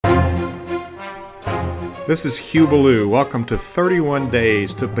This is Hugh Ballou. Welcome to 31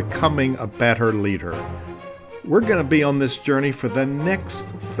 Days to Becoming a Better Leader. We're going to be on this journey for the next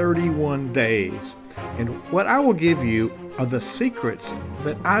 31 days. And what I will give you are the secrets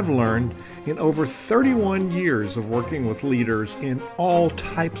that I've learned in over 31 years of working with leaders in all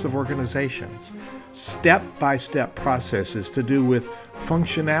types of organizations. Step-by-step processes to do with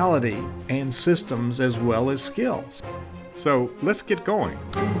functionality and systems as well as skills. So let's get going.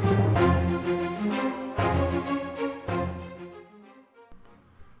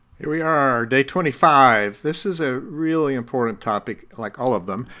 Here we are, day 25. This is a really important topic, like all of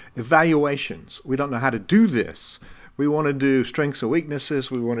them. Evaluations. We don't know how to do this. We want to do strengths and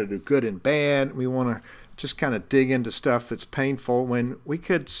weaknesses. We want to do good and bad. We want to just kind of dig into stuff that's painful when we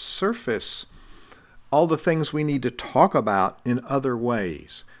could surface all the things we need to talk about in other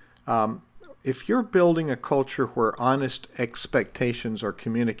ways. If you're building a culture where honest expectations are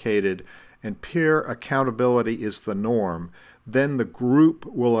communicated and peer accountability is the norm, then the group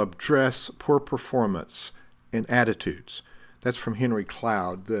will address poor performance and attitudes. That's from Henry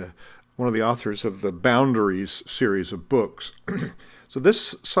Cloud, one of the authors of the Boundaries series of books. So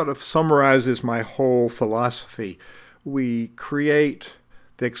this sort of summarizes my whole philosophy. We create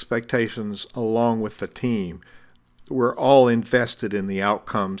the expectations along with the team. We're all invested in the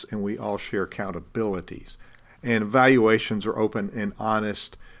outcomes and we all share accountabilities. And evaluations are open and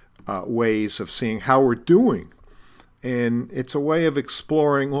honest ways of seeing how we're doing. And it's a way of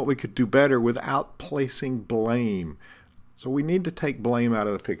exploring what we could do better without placing blame. So we need to take blame out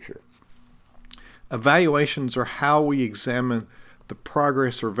of the picture. Evaluations are how we examine the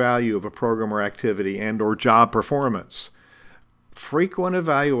progress or value of a program or activity and or job performance. Frequent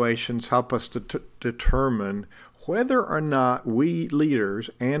evaluations help us to determine whether or not we leaders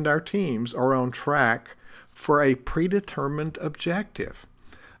and our teams are on track for a predetermined objective.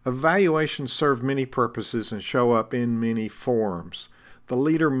 Evaluations serve many purposes and show up in many forms. The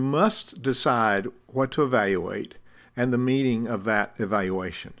leader must decide what to evaluate and the meaning of that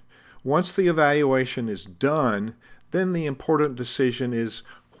evaluation. Once the evaluation is done, then the important decision is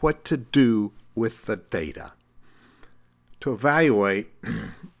what to do with the data. To evaluate,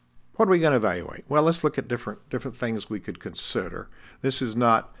 what are we going to evaluate? Well, let's look at different things we could consider. This is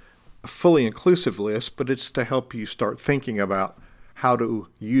not a fully inclusive list, but it's to help you start thinking about how to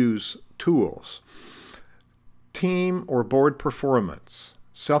use tools. Team or board performance.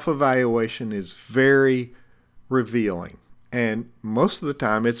 Self-evaluation is very revealing, and most of the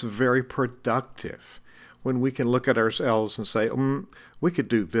time it's very productive when we can look at ourselves and say, we could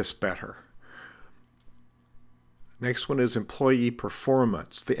do this better. Next one is employee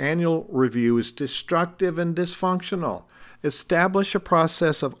performance. The annual review is destructive and dysfunctional. Establish a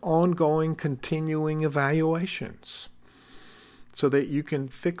process of ongoing, continuing evaluations so that you can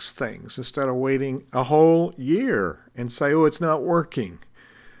fix things instead of waiting a whole year and say, it's not working,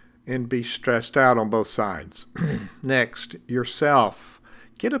 and be stressed out on both sides. Next, yourself.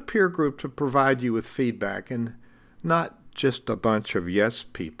 Get a peer group to provide you with feedback and not just a bunch of yes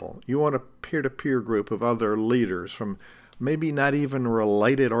people. You want a peer-to-peer group of other leaders from maybe not even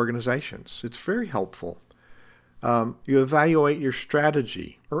related organizations. It's very helpful. You evaluate your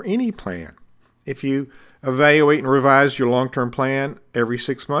strategy or any plan. If you evaluate and revise your long-term plan every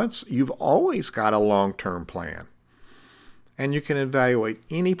 6 months, you've always got a long-term plan. And you can evaluate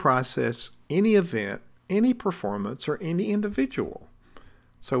any process, any event, any performance, or any individual.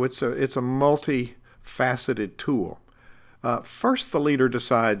 So it's a multifaceted tool. First, the leader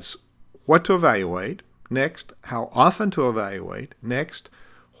decides what to evaluate. Next, how often to evaluate. Next,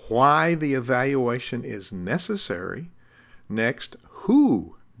 why the evaluation is necessary. Next,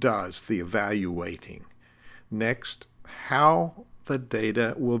 who does the evaluating. Next, how the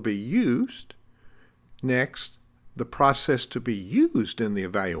data will be used. Next, the process to be used in the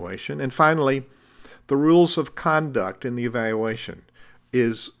evaluation. And finally, the rules of conduct in the evaluation.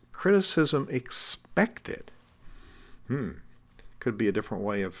 Is criticism expected? Could be a different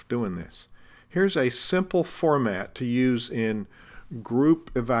way of doing this. Here's a simple format to use in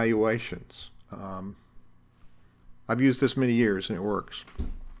group evaluations. I've used this many years and it works.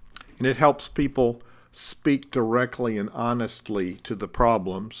 And it helps people speak directly and honestly to the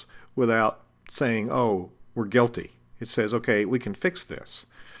problems without saying, we're guilty. It says, okay, we can fix this.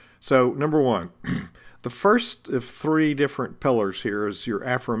 So number one, the first of 3 different pillars here is your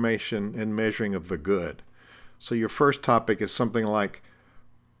affirmation and measuring of the good. So your first topic is something like,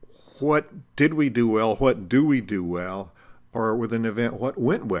 what did we do well? What do we do well? Or with an event, what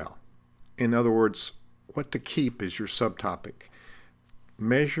went well? In other words, what to keep is your subtopic.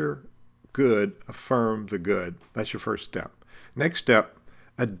 Measure good, affirm the good. That's your first step. Next step,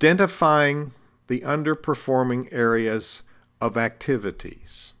 identifying the underperforming areas of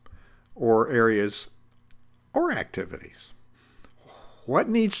activities or activities. What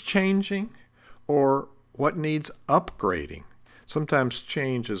needs changing or what needs upgrading? Sometimes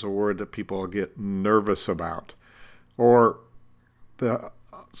change is a word that people get nervous about. Or the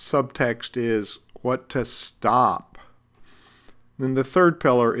subtext is what to stop. Then the third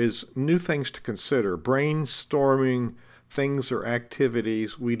pillar is new things to consider, brainstorming things or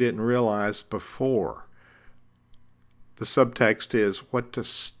activities we didn't realize before. The subtext is what to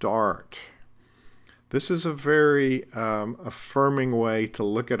start. This is a very affirming way to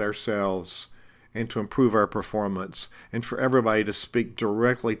look at ourselves and to improve our performance, and for everybody to speak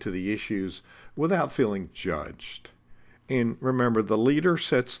directly to the issues without feeling judged. And remember, the leader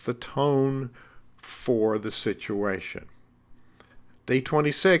sets the tone for the situation. Day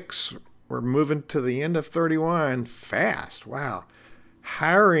 26, we're moving to the end of 31 fast. Wow.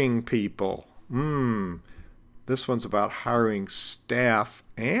 Hiring people. This one's about hiring staff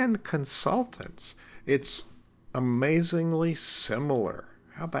and consultants. It's amazingly similar.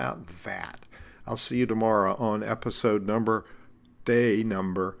 How about that? I'll see you tomorrow on day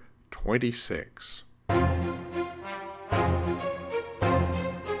number 26.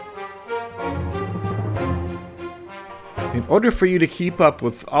 In order for you to keep up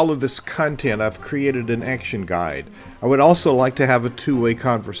with all of this content, I've created an action guide. I would also like to have a two-way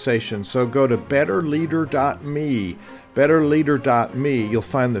conversation, so go to betterleader.me. betterleader.me. You'll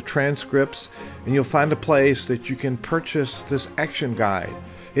find the transcripts, and you'll find a place that you can purchase this action guide.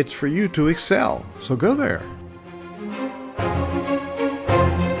 It's for you to excel, so go there.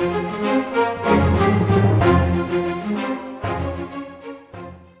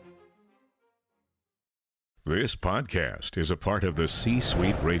 This podcast is a part of the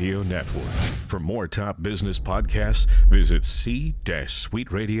C-Suite Radio Network. For more top business podcasts, visit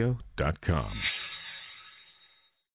c-suiteradio.com.